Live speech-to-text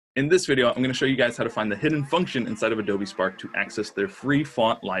In this video, I'm going to show you guys how to find the hidden function inside of Adobe Spark to access their free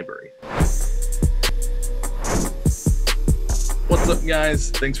font library. What's up,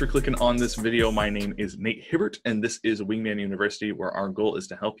 guys? Thanks for clicking on this video. My name is Nate Hibbert, and this is Wingman University, where our goal is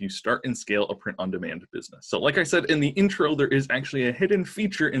to help you start and scale a print-on-demand business. So like I said in the intro, there is actually a hidden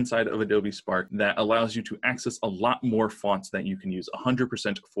feature inside of Adobe Spark that allows you to access a lot more fonts that you can use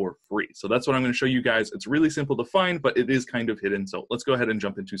 100% for free. So that's what I'm going to show you guys. It's really simple to find, but it is kind of hidden. So let's go ahead and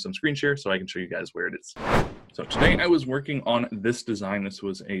jump into some screen share so I can show you guys where it is. So today I was working on this design. This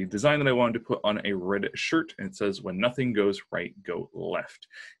was a design that I wanted to put on a red shirt, and it says, "When nothing goes right, go left."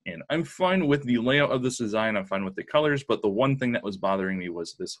 And I'm fine with the layout of this design. I'm fine with the colors, but the one thing that was bothering me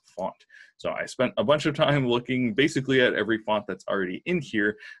was this font. So I spent a bunch of time looking basically at every font that's already in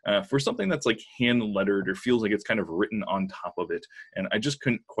here for something that's like hand lettered or feels like it's kind of written on top of it. And I just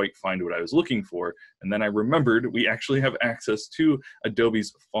couldn't quite find what I was looking for. And then I remembered we actually have access to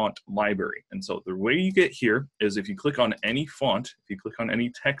Adobe's font library. And so the way you get here is if you click on any font, if you click on any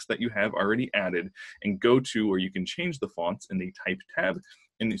text that you have already added and go to where you can change the fonts in the Type tab,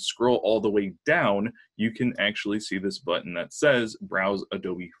 and you scroll all the way down, you can actually see this button that says Browse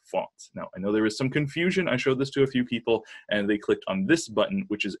Adobe Fonts. Now, I know there was some confusion. I showed this to a few people, and they clicked on this button,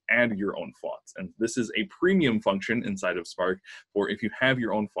 which is Add Your Own Fonts. And this is a premium function inside of Spark, for if you have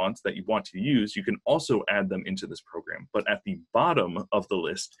your own fonts that you want to use, you can also add them into this program. But at the bottom of the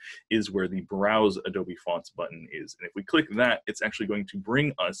list is where the Browse Adobe Fonts button is. And if we click that, it's actually going to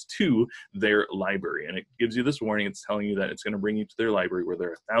bring us to their library. And it gives you this warning. It's telling you that it's going to bring you to their library where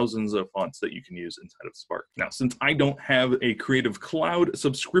there are thousands of fonts that you can use inside of Spark. Now, since I don't have a Creative Cloud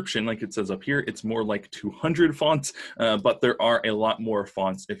subscription like it says up here, it's more like 200 fonts, but there are a lot more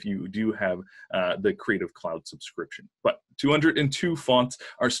fonts if you do have the Creative Cloud subscription. But 202 fonts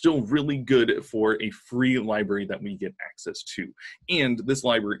are still really good for a free library that we get access to. And this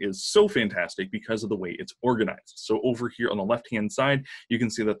library is so fantastic because of the way it's organized. So over here on the left-hand side, you can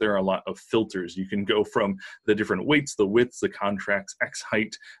see that there are a lot of filters. You can go from the different weights, the widths, the contracts, X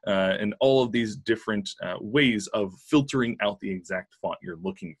height, and all of these different ways of filtering out the exact font you're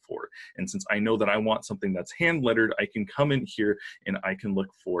looking for. And since I know that I want something that's hand lettered, I can come in here and I can look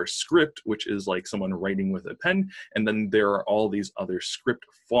for script, which is like someone writing with a pen. And then there are all these other script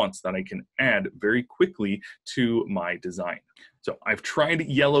fonts that I can add very quickly to my design. So I've tried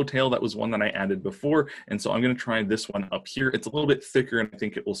Yellowtail. That was one that I added before. And so I'm going to try this one up here. It's a little bit thicker and I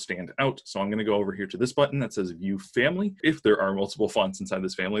think it will stand out. So I'm going to go over here to this button that says View Family. If there are multiple fonts inside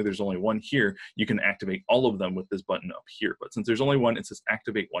this family, there's only one here. You can activate all of them with this button up here. But since there's only one, it says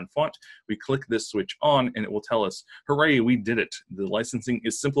Activate One Font. We click this switch on and it will tell us, hooray, we did it. The licensing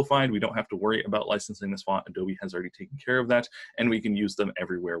is simplified. We don't have to worry about licensing this font. Adobe has already taken care of that. And we can use them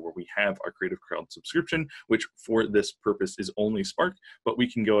everywhere where we have our Creative Cloud subscription, which for this purpose is only Spark, but we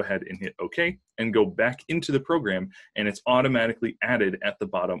can go ahead and hit OK and go back into the program, and it's automatically added at the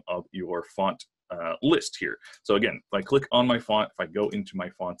bottom of your font list here. So again, if I click on my font, if I go into my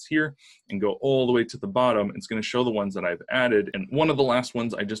fonts here and go all the way to the bottom, it's going to show the ones that I've added. And one of the last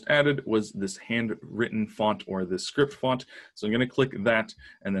ones I just added was this handwritten font or this script font. So I'm going to click that,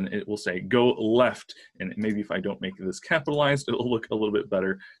 and then it will say go left. And maybe if I don't make this capitalized, it'll look a little bit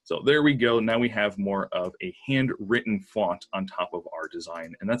better. So there we go. Now we have more of a handwritten font on top of our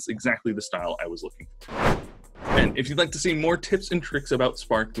design. And that's exactly the style I was looking for. And if you'd like to see more tips and tricks about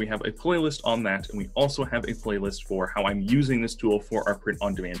Spark, we have a playlist on that. And we also have a playlist for how I'm using this tool for our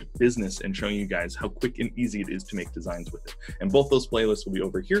print-on-demand business and showing you guys how quick and easy it is to make designs with it. And both those playlists will be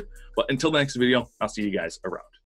over here. But until the next video, I'll see you guys around.